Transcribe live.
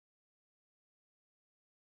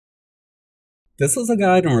This is a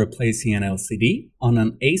guide on replacing an LCD on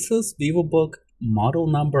an ASUS VivoBook model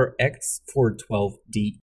number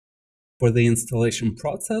X412D. For the installation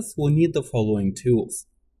process, we'll need the following tools: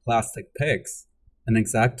 plastic picks, an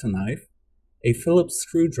exactoknife, a phillips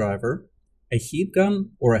screwdriver, a heat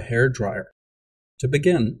gun, or a hairdryer. To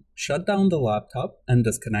begin, shut down the laptop and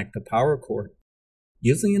disconnect the power cord.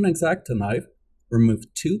 Using an exactoknife,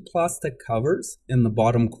 remove two plastic covers in the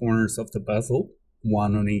bottom corners of the bezel,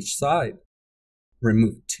 one on each side.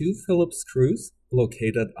 Remove two phillips screws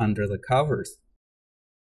located under the covers.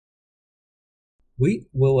 We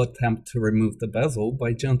will attempt to remove the bezel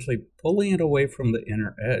by gently pulling it away from the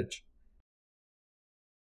inner edge.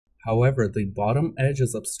 However, the bottom edge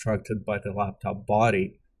is obstructed by the laptop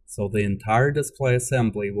body, so the entire display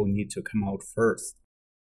assembly will need to come out first.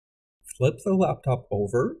 Flip the laptop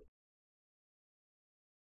over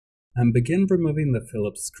and begin removing the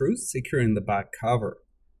phillips screws securing the back cover.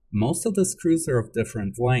 Most of the screws are of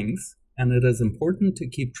different lengths, and it is important to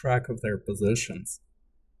keep track of their positions.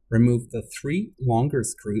 Remove the three longer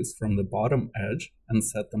screws from the bottom edge and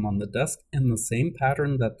set them on the desk in the same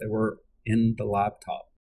pattern that they were in the laptop.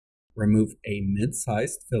 Remove a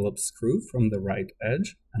mid-sized phillips screw from the right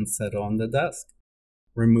edge and set it on the desk.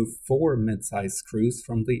 Remove four mid-sized screws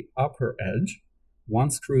from the upper edge. One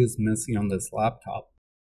screw is missing on this laptop.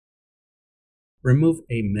 Remove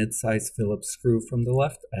a mid-sized phillips screw from the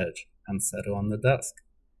left edge and set it on the desk.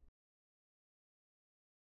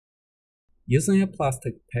 Using a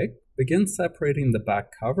plastic pick, begin separating the back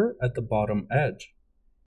cover at the bottom edge.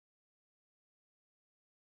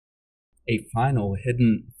 A final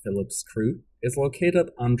hidden phillips screw is located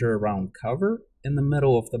under a round cover in the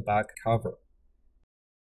middle of the back cover.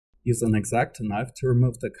 Use an exactoknife to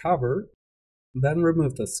remove the cover, then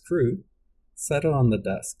remove the screw, set it on the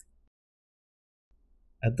desk.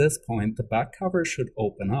 At this point, the back cover should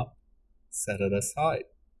open up. Set it aside.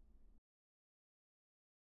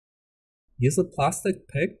 Use a plastic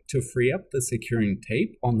pick to free up the securing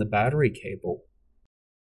tape on the battery cable.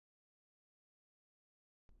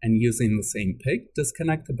 And using the same pick,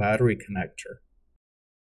 disconnect the battery connector.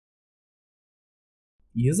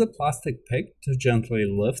 Use a plastic pick to gently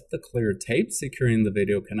lift the clear tape securing the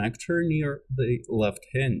video connector near the left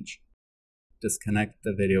hinge. Disconnect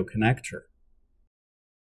the video connector.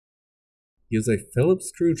 Use a phillips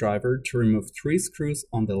screwdriver to remove three screws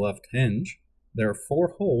on the left hinge. There are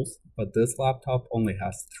four holes, but this laptop only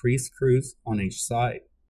has three screws on each side.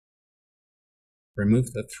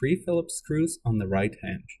 Remove the three phillips screws on the right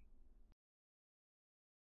hinge.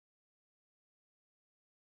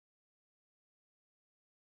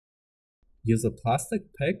 Use a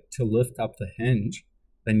plastic pick to lift up the hinge,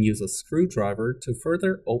 then use a screwdriver to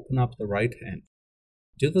further open up the right hinge.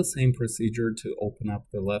 Do the same procedure to open up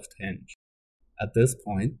the left hinge. At this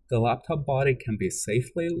point, the laptop body can be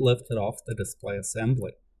safely lifted off the display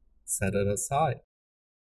assembly. Set it aside.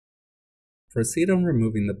 Proceed on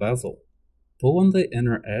removing the bezel. Pull on the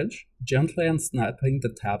inner edge, gently unsnapping the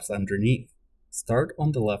tabs underneath. Start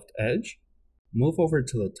on the left edge, move over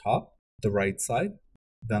to the top, the right side,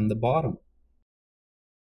 then the bottom.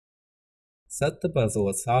 Set the bezel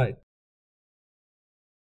aside.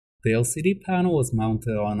 The LCD panel is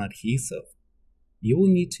mounted on adhesive. You will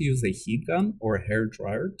need to use a heat gun or a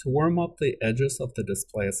hairdryer to warm up the edges of the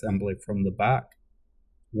display assembly from the back.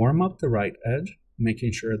 Warm up the right edge,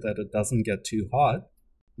 making sure that it doesn't get too hot,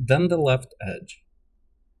 then the left edge.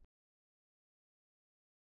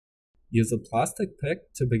 Use a plastic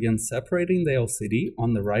pick to begin separating the LCD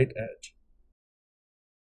on the right edge.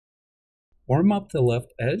 Warm up the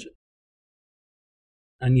left edge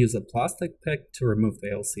and use a plastic pick to remove the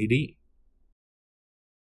LCD.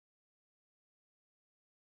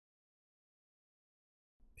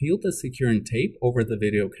 Peel the securing tape over the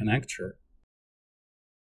video connector,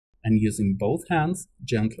 and using both hands,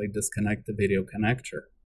 gently disconnect the video connector.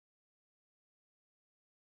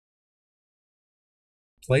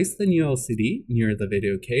 Place the new LCD near the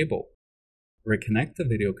video cable. Reconnect the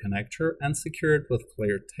video connector and secure it with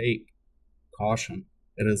clear tape. Caution: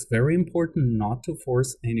 it is very important not to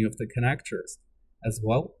force any of the connectors. As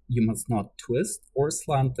well, you must not twist or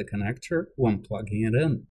slant the connector when plugging it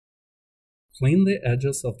in. Clean the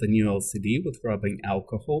edges of the new LCD with rubbing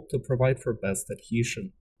alcohol to provide for best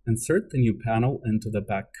adhesion. Insert the new panel into the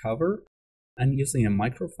back cover and using a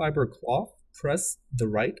microfiber cloth, press the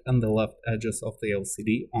right and the left edges of the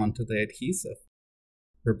LCD onto the adhesive.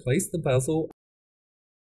 Replace the bezel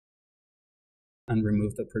and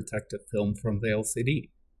remove the protective film from the LCD.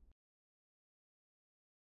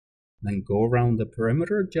 Then go around the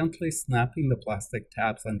perimeter, gently snapping the plastic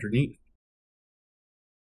tabs underneath.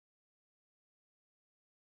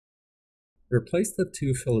 Replace the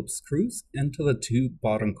 2 Phillips screws into the 2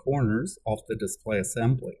 bottom corners of the display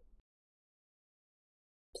assembly.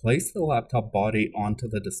 Place the laptop body onto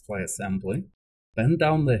the display assembly. Bend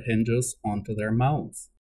down the hinges onto their mounts.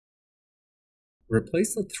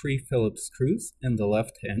 Replace the 3 Phillips screws in the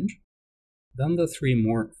left hinge, then the 3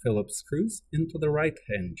 more Phillips screws into the right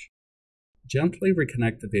hinge. Gently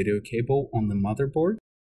reconnect the video cable on the motherboard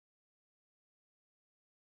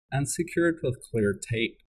and secure it with clear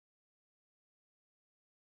tape.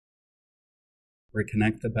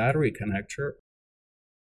 Reconnect the battery connector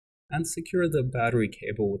and secure the battery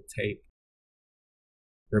cable with tape.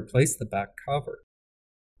 Replace the back cover.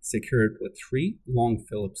 Secure it with 3 long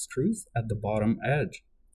Phillips screws at the bottom edge.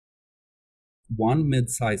 1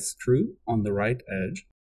 mid-sized screw on the right edge.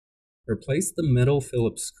 Replace the middle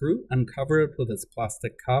Phillips screw and cover it with its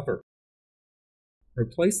plastic cover.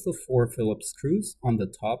 Replace the 4 Phillips screws on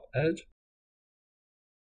the top edge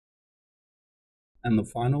and the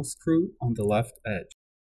final screw on the left edge.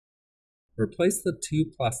 Replace the 2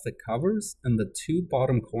 plastic covers in the 2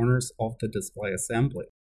 bottom corners of the display assembly.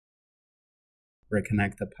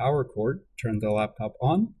 Reconnect the power cord, turn the laptop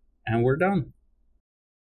on, and we're done.